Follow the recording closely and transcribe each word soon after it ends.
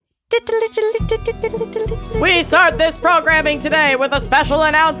We start this programming today with a special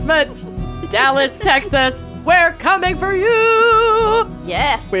announcement. Dallas, Texas, we're coming for you!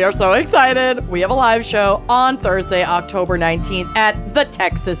 Yes. We are so excited. We have a live show on Thursday, October 19th at the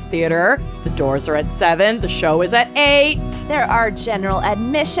Texas Theater. The doors are at 7. The show is at 8. There are general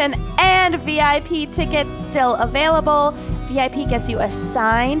admission and VIP tickets still available. VIP gets you a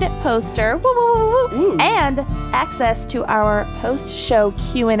signed poster woo, woo, woo, woo, and access to our post-show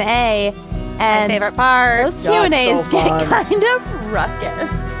Q&A. And my favorite part. Those Q&As get kind of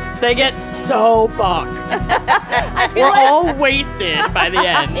ruckus. They get so buck. We're all wasted by the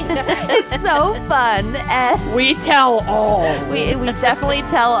end. It's so fun. And We tell all. we definitely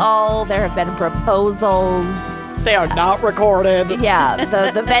tell all. There have been proposals. They are not recorded. Yeah,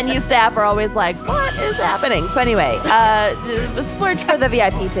 the venue staff are always like, what is happening? So anyway, splurge for the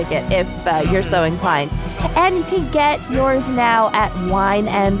VIP ticket if you're so inclined. And you can get yours now at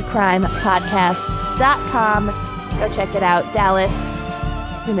wineandcrimepodcast.com. Go check it out. Dallas,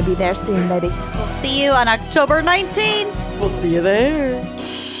 going to be there soon, baby. We'll see you on October 19th. We'll see you there.